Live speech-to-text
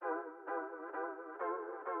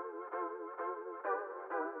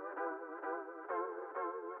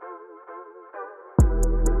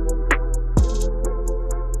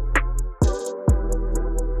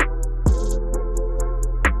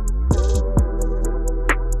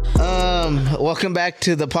Welcome back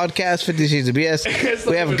to the podcast, 50 Shades of BS.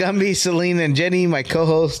 We have Gumby, Celine, and Jenny, my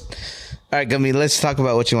co-host. All right, Gumby, let's talk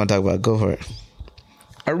about what you want to talk about. Go for it.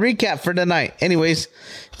 A recap for the night. Anyways,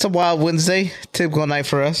 it's a wild Wednesday. Typical night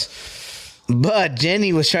for us. But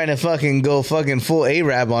Jenny was trying to go full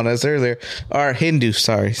Arab on us earlier. Or Hindu,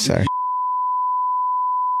 sorry.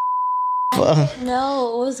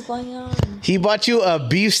 No, what was going on? He bought you a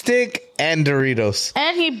beef stick and Doritos.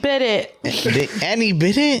 And he bit it. And he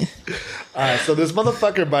bit it? So this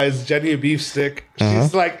motherfucker buys Jenny a beef stick.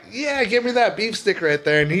 She's like, yeah, give me that beef stick right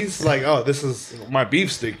there. And he's like, oh, this is my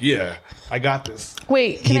beef stick. Yeah, I got this.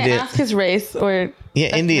 Wait, can I ask his race or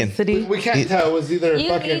Indian. ethnicity? We can't tell. It was either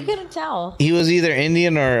You couldn't tell. He was either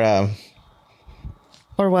Indian or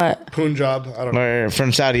what? Punjab. I don't know. or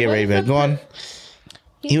from Saudi Arabia. Go on.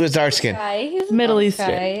 He was dark skinned. Middle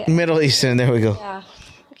Eastern. Middle Eastern. There we go. Yeah.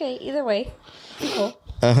 Okay, either way. Cool.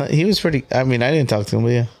 He was pretty. I mean, I didn't talk to him, but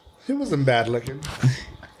yeah. He wasn't bad looking.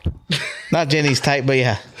 Not Jenny's type, but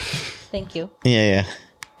yeah. Thank you. Yeah.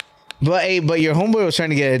 But your homeboy was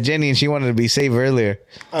trying to get at Jenny, and she wanted to be safe earlier.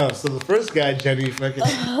 Oh, so the first guy, Jenny, fucking.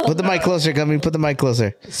 Put the mic closer, Gummy. Put the mic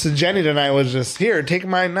closer. So Jenny tonight was just here, take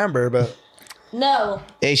my number, but No.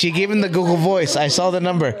 Hey, she gave him the Google Voice. I saw the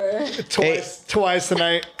number. twice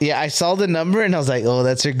tonight. Yeah, I saw the number, and I was like, "Oh,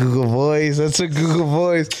 that's her Google Voice. That's her Google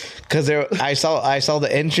Voice." Because I saw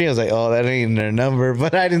the entry. I was like, "Oh, that ain't their number,"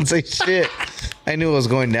 but I didn't say shit. I knew it was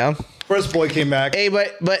going down. First boy came back. Hey,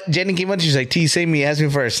 but Jenny came up. She's like, "T, save me." Asked me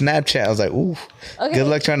for a Snapchat. I was like, "Ooh, good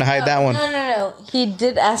luck trying to hide that one." No. He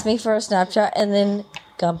did ask me for a Snapchat, and then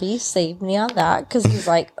Gumby saved me on that because he's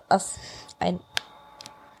like, I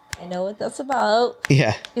know what that's about.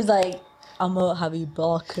 Yeah. He's like, I'm gonna have you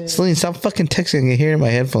block it. Celine, stop fucking texting. I hear in my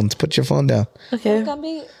headphones. Put your phone down. Okay.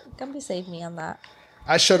 Gumby saved me on that.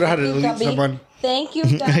 I showed her how to delete Gumby. someone. Thank you,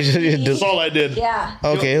 Gumby. That's all I did. Yeah.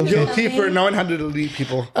 Okay. Guilty for knowing how to delete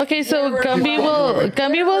people. Okay, so Gumby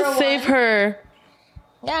will save her.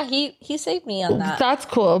 Yeah, he saved me on that. That's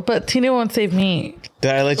cool, but Tina won't save me.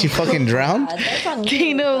 Did I let you fucking drown? That's on you,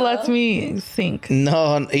 Tina bro. lets me sink.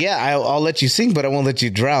 No. Yeah, I'll let you sink, but I won't let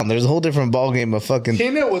you drown. There's a whole different ballgame of fucking.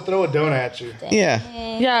 Tina will throw a donut at you. Yeah.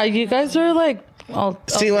 Yeah, you guys are like all.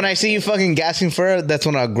 See, when I see you fucking gasping for her, that's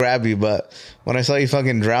when I'll grab you. But when I saw you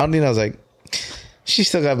fucking drowning, I was like, she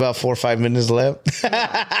still got about 4 or 5 minutes left.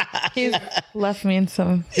 He's left me in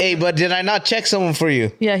some. Hey, but did I not check someone for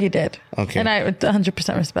you? Yeah, he did. Okay. And I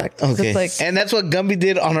 100% respect. Okay. It's like, And that's what Gumby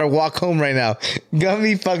did on our walk home right now.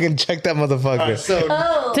 Gumby fucking checked that motherfucker. All right,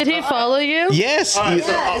 so, did he follow you? Yes.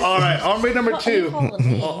 all right. Hombre number two.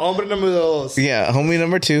 Hombre number dos. Yeah, homie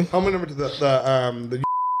number 2. Hombre number two. The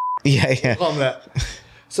Yeah. call him that.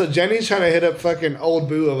 So Jenny's trying to hit up fucking old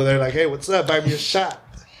boo over there, like, hey, what's up? Buy me a shot.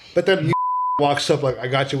 But then walks up like, I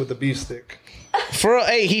got you with the beef stick.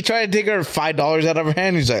 Hey, he tried to take her $5 out of her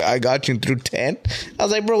hand. He's like, I got you through 10. I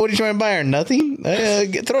was like, bro, what are you trying to buy her? Nothing?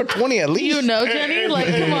 Throw 20 at least. You know, Jenny? Like,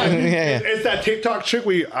 come on. Yeah. It's that TikTok trick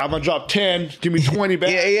where I'm going to drop 10, give me 20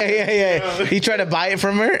 back. Yeah. He tried to buy it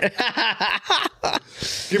from her.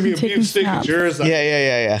 Give me a beef stick, it's yours.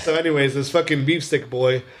 Yeah. So anyways, this fucking beef stick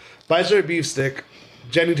boy buys her a beef stick.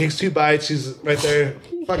 Jenny takes 2 bites. She's right there.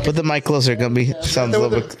 Put the mic closer, Gumby. Sounds a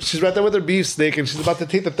little bit. She's right there with her beef stick, and she's about to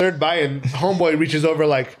take the 3rd bite, and homeboy reaches over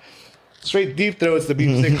like straight deep throats the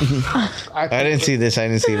beef stick. I didn't see this.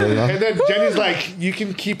 And then Jenny's like, "You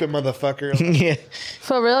can keep it, motherfucker." Yeah.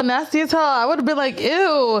 For real nasty as hell. I would have been like,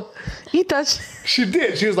 ew. Eat that shit. She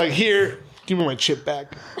did. She was like, "Here, give me my chip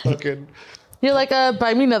back." Fucking. You're like,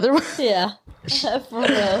 buy me another one. Yeah. For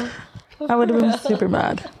real. I would have been super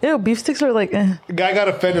mad. Ew, beef sticks are like, eh. The guy got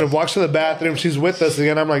offended and walks to the bathroom. She's with us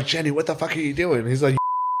again. I'm like, Jenny, what the fuck are you doing? He's like,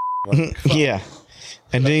 Yeah.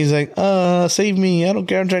 And then he's like, save me. I don't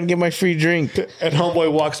care. I'm trying to get my free drink. and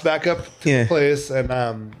homeboy walks back up to Yeah. the place,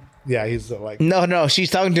 and he's like, No.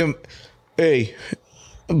 She's talking to him. Hey,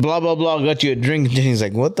 blah, blah, blah. Got you a drink. And he's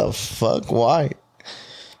like, what the fuck? Why?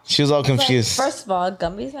 She was all confused. First of all,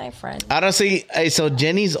 Gumby's my friend. Honestly, so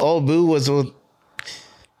Jenny's old boo was with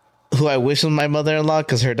who I wish was my mother-in-law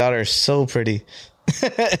because her daughter is so pretty.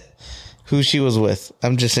 Who she was with.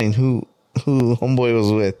 I'm just saying who homeboy was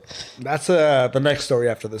with. that's the next story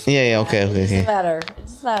after this. Yeah, okay. It doesn't matter. It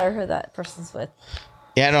doesn't matter who that person's with.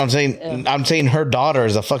 Yeah, no, I'm saying her daughter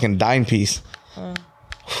is a fucking dime piece.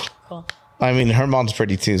 Cool. I mean, her mom's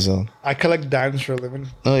pretty too, so. I collect dimes for a living.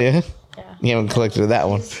 Oh, yeah? Yeah. You haven't collected that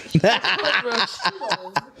one. It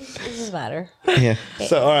doesn't matter. Yeah.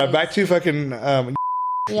 So, all right, back to fucking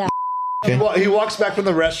Yeah. He walks back from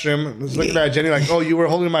the restroom. He's looking at Jenny like, "Oh, you were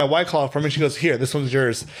holding my White Claw for me." She goes, "Here, this one's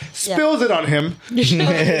yours." Spills it on him. He's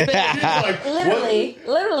like,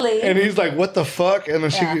 literally. And he's like, "What the fuck?" And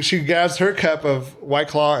then she grabs her cup of White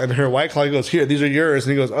Claw and her White Claw. He goes, "Here, these are yours."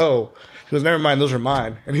 And he goes, "Oh." She goes, "Never mind, those are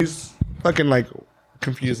mine." And he's fucking like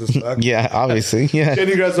confused as fuck. Yeah, obviously. Yeah.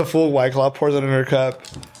 Jenny grabs a full White Claw, pours it in her cup.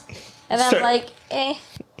 And I'm like,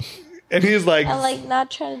 And he's like, I'm like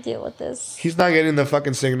not trying to deal with this. he's not getting the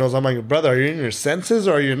fucking signals. I'm like, brother, are you in your senses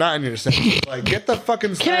or are you not in your senses? Like, get the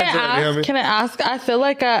fucking signs already, homie. Can I ask? I feel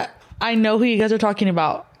like I know who you guys are talking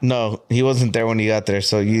about. No, he wasn't there when you got there,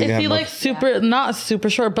 so you. Is he like super, not super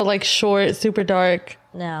short, but like short, super dark?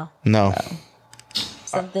 No.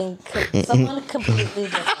 Someone completely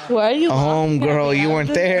different. Why are you? Girl, you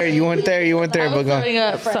weren't there. You weren't there. But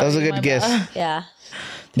that was a good guess. Yeah.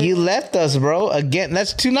 You left us, bro. Again,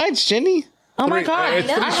 that's 2 nights, Jenny. Oh my god! It's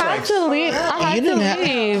 3 I had strikes. to leave. I had to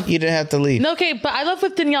leave. You didn't have to leave. No, okay, but I love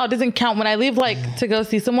with Danielle. It doesn't count when I leave, like to go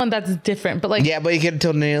see someone. That's different. But like, Yeah, but you could have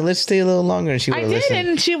told Danielle, let's stay a little longer, and she would I have did, listened.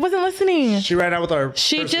 and she wasn't listening. She ran out with our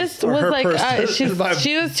She person, just or was her like, person.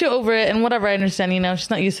 she was too over it, and whatever. I understand, she's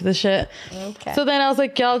not used to this shit. Okay. So then I was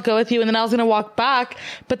like, yeah, I'll go with you, and then I was gonna walk back,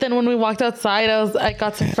 but then when we walked outside, I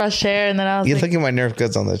got some fresh air, and then I was You like, look at my Nerf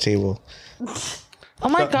guns on the table. oh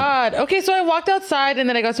my god. Okay, so I walked outside, and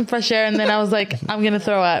then I got some fresh air, and then I was like, I'm gonna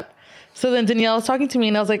throw up. So then Danielle was talking to me,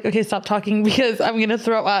 and I was like, okay, stop talking because I'm gonna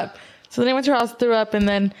throw up. So then I went to her house, threw up, and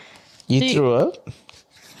then You threw up?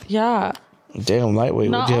 yeah. Damn, lightweight.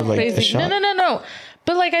 Would Not you have like crazy. a shot? No.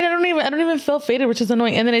 But like I don't even feel faded, which is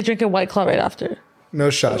annoying. And then I drink a White Claw right after. No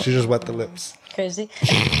shot. She just wet the lips. Crazy.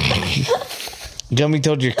 Gummy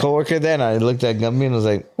told your coworker that, and I looked at Gummy and was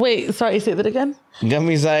like, Wait, sorry, say that again.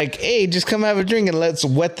 Gummy's like, hey, just come have a drink and let's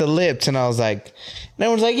wet the lips. And I was like, and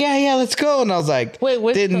everyone's like, yeah, let's go. And I was like, Wait,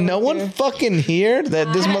 which did no coworker? one fucking hear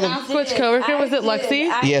that this mother? Which coworker? Was it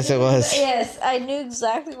Lexi? Yes, it was. Yes, I knew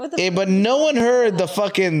exactly what the. Hey, but no one heard the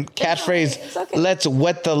fucking catchphrase, It's okay. let's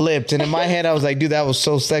wet the lips. And in my head, I was like, dude, that was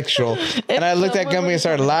so sexual. And I looked at Gummy and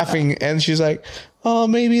started laughing. And she's like, oh,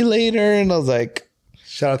 maybe later. And I was like,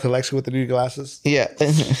 Shout out to Lexi with the new glasses. yeah.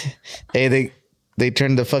 Hey, they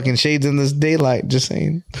turned the fucking shades in this daylight. Just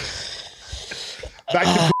saying. Back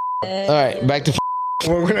to All right, back to.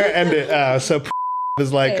 we're gonna end it. So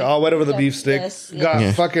is like Okay. all wet over the Yeah, beef stick. yes, Got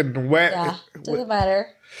Yeah. fucking wet. Yeah, doesn't matter.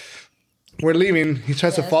 We're leaving. He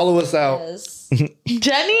tries to follow us out. Yes.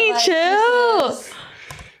 Jenny, Like, chill. this is-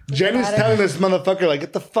 Jenny's matter. telling this motherfucker like,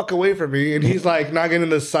 "Get the fuck away from me," and he's like not getting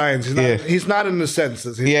the signs. He's not. Yeah. He's not in the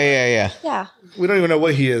senses. He's Yeah. Yeah. we don't even know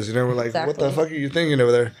what he is. You know, we're like, what the Exactly. fuck are you thinking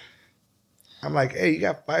over there? I'm like, hey, you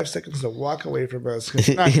got 5 seconds to walk away from us because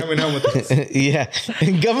you're not coming home with us. Yeah.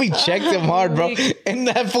 And Gummy checked him hard, bro. And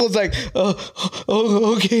that fool's like, oh,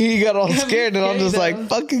 okay. He got all scared. And I'm just like,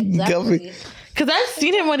 fucking Gummy. Exactly. Because I've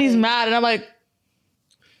seen him when he's mad, and I'm like,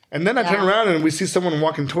 And then I turn around and we see someone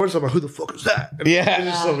walking towards us. I'm like, who the fuck is that? And Yeah.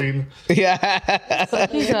 it's Celine. Yeah.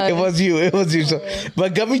 It was you. So,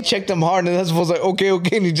 but Gummy checked him hard. And that fool's like, okay.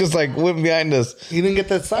 And he just like went behind us. He didn't get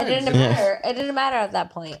that It sign. didn't matter. It didn't matter at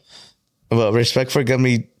that point. Well, respect for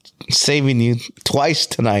Gummy saving you twice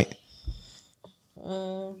tonight.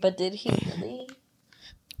 But did he really?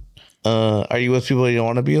 Are you with people you don't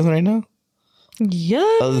want to be with right now?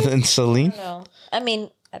 yeah. Other than Celine? No. I mean,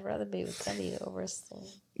 I'd rather be with somebody over Celine.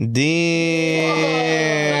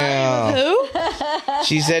 Damn. Who?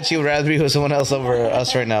 She said she would rather be with someone else over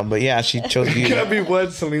us right now. But yeah, she chose you. Gotta be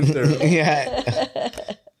one Celine's there. Yeah.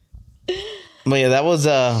 But yeah, that was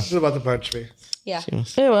She's about to punch me. Yeah.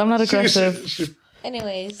 Ew, I'm not aggressive.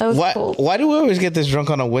 Anyways. That was why cold. why do we always get this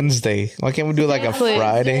drunk on a Wednesday? Why can't we do like a Exactly.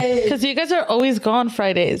 Friday? Because you guys are always gone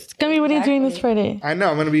Fridays. Gummy, what are you doing this Friday? I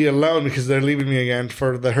know I'm gonna be alone because they're leaving me again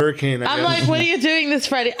for the hurricane. I'm like, what are you doing this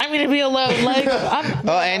Friday? I'm going to be alone. Like,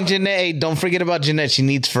 Oh, and Jeanette, don't forget about Jeanette. She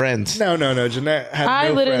needs friends. no. Jeanette had I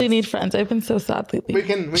no literally friends. need friends. I've been so sad lately. We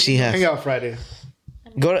can She has. hang out Friday.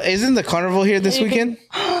 Isn't the carnival here this You can-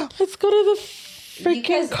 weekend? Let's go to the You freaking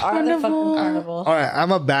guys are the fucking carnival. carnival. All right,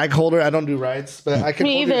 I'm a bag holder. I don't do rides, but I can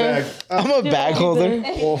Me hold your either. bag. I'm a bag holder.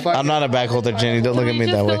 Well, fuck I'm not a bag holder, Jenny. Don't look at We me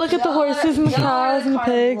just that go way. look at the horses and the cows and the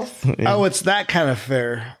pigs. Oh, it's that kind of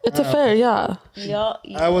fair. It's a fair, yeah.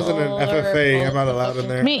 I wasn't an FFA. I'm not allowed in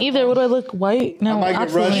there. Me either. What do I look white? No, might get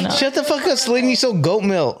absolutely rushed. not. Shut the fuck up, Celine. You sold goat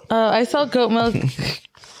milk. I sell goat milk.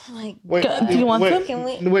 Like, Wait, Do you want wait, some? can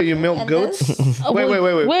we? Wait, you milk end goats? this?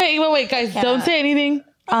 Wait, Guys, don't say anything.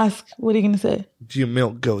 Ask. What are you gonna say? Do you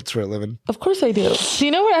milk goats for a living? Of course I do. Do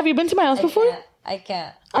you know where? Have you been to my house before? I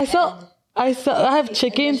can't. I have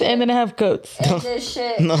chickens and then I have goats. End this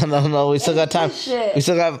shit. No. We still got time. Shit. We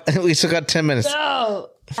still got 10 minutes. No.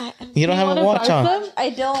 You don't have a wanna watch buy on. them? I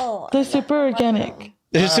don't. They're super organic.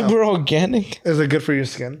 They're super organic. Is it good for your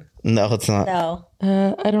skin? No, it's not.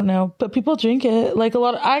 No. I don't know, but people drink it. Like a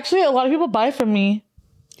lot of people buy from me.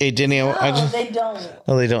 Hey, Jenny, I No, just. they don't.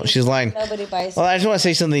 No, they don't. She's lying. Nobody buys. Well, I just want to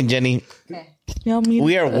say something, Jenny. Okay. Yeah, me.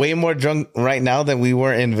 We are way more drunk right now than we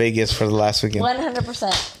were in Vegas for the last weekend.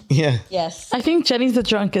 100%. Yeah. Yes. I think Jenny's the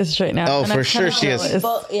drunkest right now. Oh, and for I'm sure kinda she is. jealous.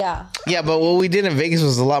 But yeah. Yeah, but what we did in Vegas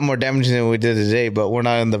was a lot more damaging than what we did today, but we're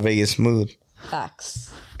not in the Vegas mood. Facts.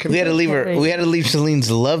 We had to leave her. We had to leave Celine's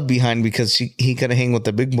love behind because he couldn't hang with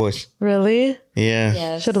the big boys. Really? Yeah.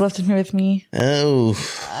 Yes. Should have left him here with me. Oh,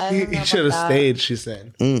 I don't know He about should have that. stayed, she's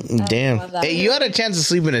saying. damn. love that. Hey, you had a chance to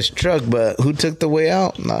sleep in his truck, but who took the way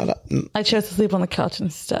out? I chose to sleep on the couch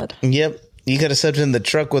instead. Yep. You could have slept in the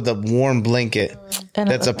truck with a warm blanket. And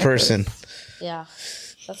That's a person. Yeah.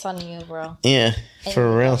 That's on you, bro. Yeah, And for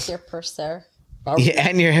you real. lost your purse there. Yeah,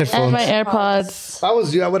 and your And headphones. my AirPods. If I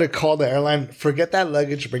was you, I would have called the airline. Forget that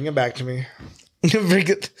luggage. Bring it back to me.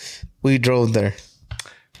 We drove there.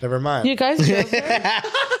 Never mind. You guys drove there?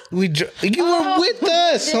 You were with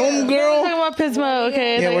us, We're homegirl. talking about Pismo,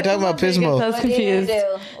 okay? Yeah, we're talking about Pismo. I was What did you confused. do? Yeah,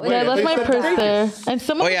 I Wait, left they my said purse Vegas. there. And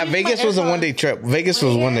someone Oh yeah, gave me Vegas my was a AirPods. 1 day trip. Vegas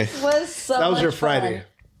was 1 day. Was so That was your much Friday. fun.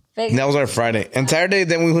 Vegas. That was our Friday. And Saturday,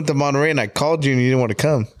 then we went to Monterey, and I called you, and you didn't want to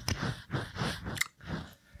come.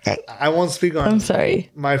 I won't speak I'm on sorry.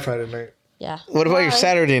 my Friday night. Yeah. What about your Why?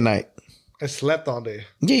 Saturday night? I slept all day.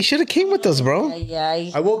 Yeah, you should have came with us, bro. Yeah.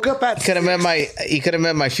 I woke up at Could have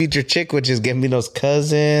met my future chick, which is Gambino's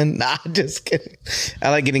cousin. Nah, just kidding. I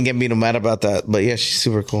like getting Gambino mad about that, but yeah, she's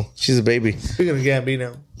super cool. She's a baby. Speaking of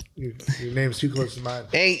Gambino, your name's too close to mine.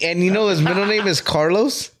 Hey, and you know his middle name is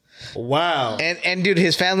Carlos, Wow. and dude,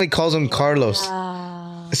 his family calls him Carlos.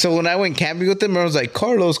 So when I went camping with him, I was like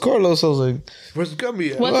Carlos. I was like, Where's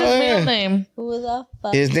Gumby at? What's his Oh, real yeah. name? Who the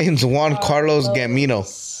fuck? his name's Juan Carlos Gambino.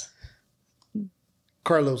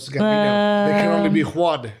 Carlos Gambino. They can only be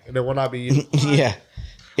Juan, and it will not be you.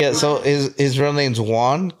 Yeah. So his real name's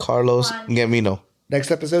Juan Carlos Gambino. Next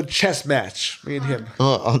episode, chess match. Me and him.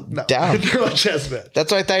 Down. Chess match. That's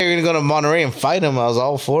why I thought you were gonna go to Monterey and fight him. I was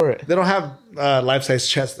all for it. They don't have life-size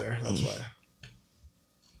chess there. That's why.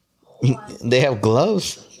 They have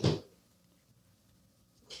gloves.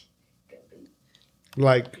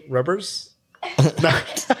 Like rubbers? No.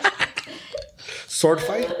 Sword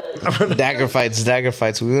fight? Dagger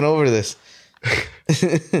fights. We went over this.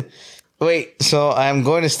 Wait, so I'm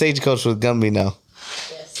going to Stagecoach with Gumby now.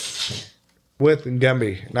 With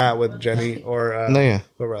Gumby, not with Jenny or No, yeah.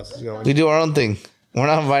 whoever else is going. We do our own thing. We're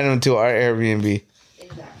not inviting them to our Airbnb.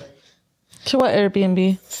 To what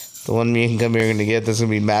Airbnb? The one me and Gumby are going to get. That's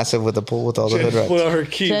going to be massive with a pool with all the hood Pull rats. out her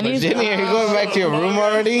key. Jenny's- Jenny, are you going back to your room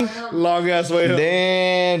already? Long ass way home.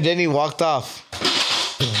 Damn, Jenny walked off.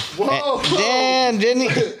 Whoa! Damn, Jenny.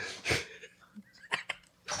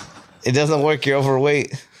 It doesn't work. You're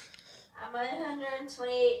overweight. I'm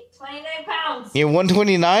 29 pounds. You're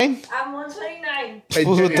 129? I'm 129. Hey,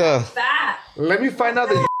 Who's with Jenny, the... Fat. let me find out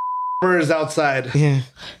that is outside. Yeah.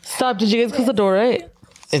 Stop. Did you guys close the door, right?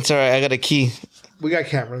 It's all right. I got a key. We got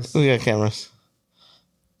cameras. We got cameras.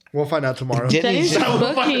 We'll find out tomorrow. Jenny's just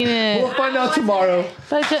booking We'll it. find out tomorrow.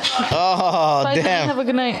 Bye, Jen. Oh, Bye, Jen. damn. Have a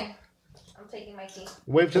good night. I'm taking my key.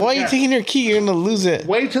 Wave to Why are the you camera. taking your key? You're going to lose it.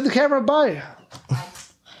 Wave to the camera. Bye.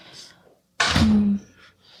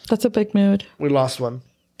 That's a big mood. We lost one.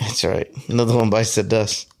 It's all right. Another one bites the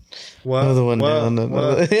dust. What? Another one What? down.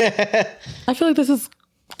 What? I feel like this is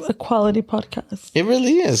a quality podcast. It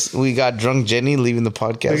really is. We got drunk Jenny leaving the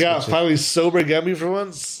podcast. We got which is- finally sober Gumby for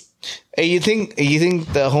once. Hey, you think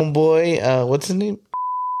the homeboy, what's his name?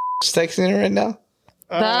 Is texting her right now?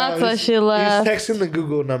 That's why he's- she left. He's texting the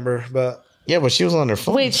Google number, but Yeah, but she was on her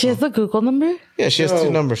phone. Wait, she has the Google number? Yeah, she has No,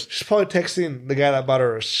 two numbers. She's probably texting the guy that bought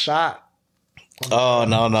her a shot. Oh,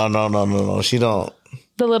 no. She don't.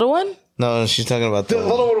 The little one? No, she's talking about The the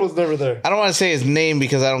little one was never there. I don't want to say his name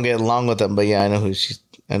because I don't get along with him, but yeah, I know who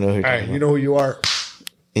I know who you're All right, talking you about. know who you are.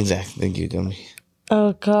 Exactly. Thank you, Gummy.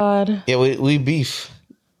 Oh, God. Yeah, we beef.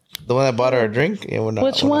 The one that bought her a drink? Yeah, we're not.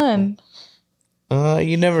 Which we're not. one?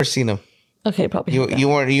 You never seen him. Okay, probably. You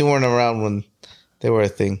weren't around when they were a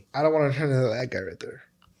thing. I don't want to turn into that guy right there.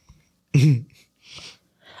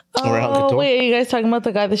 Around Oh, Couture. wait, are you guys talking about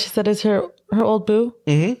the guy that she said is her old boo?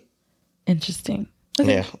 Mm-hmm. Interesting.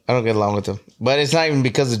 Yeah, I don't get along with him. But it's not even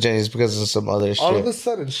because of Jenny, it's because of some other All of shit. a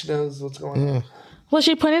sudden, she knows what's going on. Well,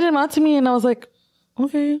 she pointed him out to me, and I was like,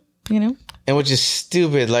 okay, you know? And which is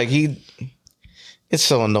stupid. Like, it's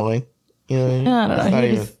so annoying. You know what I mean? I don't know. It's not He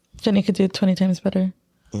even, just- Jenny could do it 20 times better.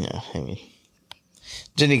 yeah, I mean,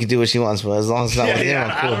 Jenny can do what she wants, but as long as it's not with him,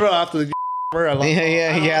 I'm I cool. don't know after the I lost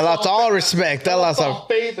I lost all respect. I lost all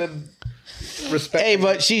faith and respect. Hey,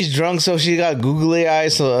 but she's drunk, so she got googly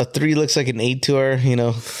eyes. So a 3 looks like an 8 to her. You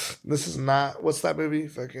know. This is not. What's that movie?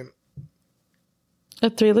 Fucking. A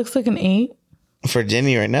 3 looks like an 8. For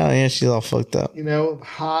Jenny right now, yeah, she's all fucked up. You know,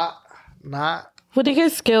 hot. Not. What do you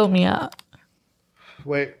guys scale me at?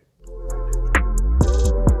 Wait.